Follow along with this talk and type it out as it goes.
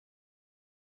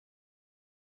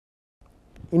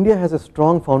India has a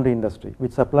strong foundry industry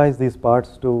which supplies these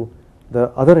parts to the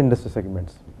other industry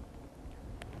segments.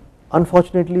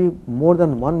 Unfortunately, more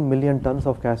than 1 million tons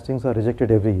of castings are rejected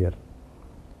every year.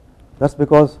 That's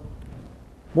because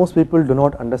most people do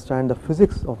not understand the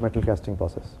physics of metal casting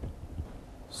process.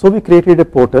 So we created a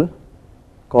portal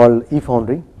called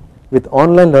E-Foundry with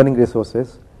online learning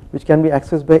resources which can be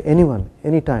accessed by anyone,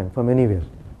 anytime, from anywhere.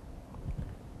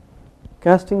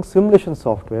 Casting simulation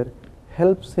software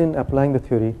helps in applying the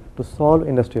theory to solve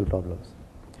industrial problems.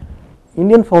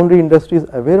 Indian foundry industry is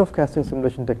aware of casting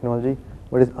simulation technology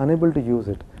but is unable to use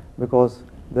it because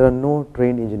there are no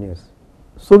trained engineers.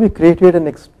 So we created an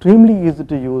extremely easy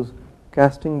to use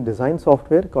casting design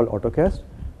software called AutoCast,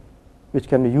 which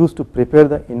can be used to prepare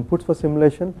the inputs for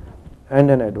simulation, and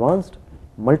an advanced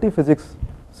multi-physics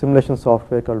simulation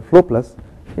software called FlowPlus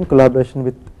in collaboration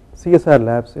with CSR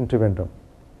labs in Trivandrum.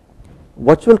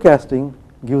 Virtual casting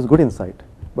gives good insight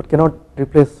but cannot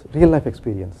replace real life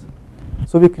experience.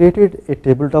 So we created a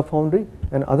tabletop foundry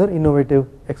and other innovative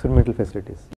experimental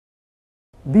facilities.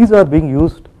 These are being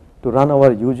used to run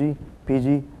our UG,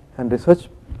 PG and research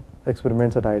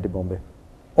experiments at IIT Bombay.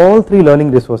 All three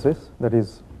learning resources, that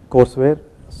is courseware,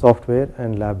 software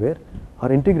and labware,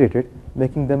 are integrated,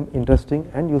 making them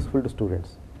interesting and useful to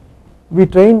students. We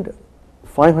trained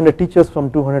 500 teachers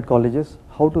from 200 colleges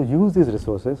how to use these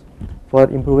resources for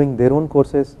improving their own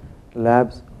courses,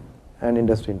 labs and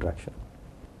industry interaction.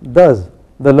 Thus,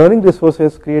 the learning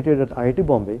resources created at IIT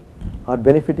Bombay are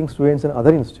benefiting students in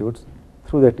other institutes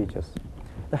through their teachers.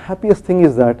 The happiest thing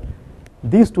is that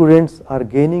these students are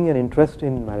gaining an interest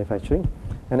in manufacturing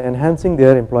and enhancing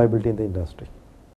their employability in the industry.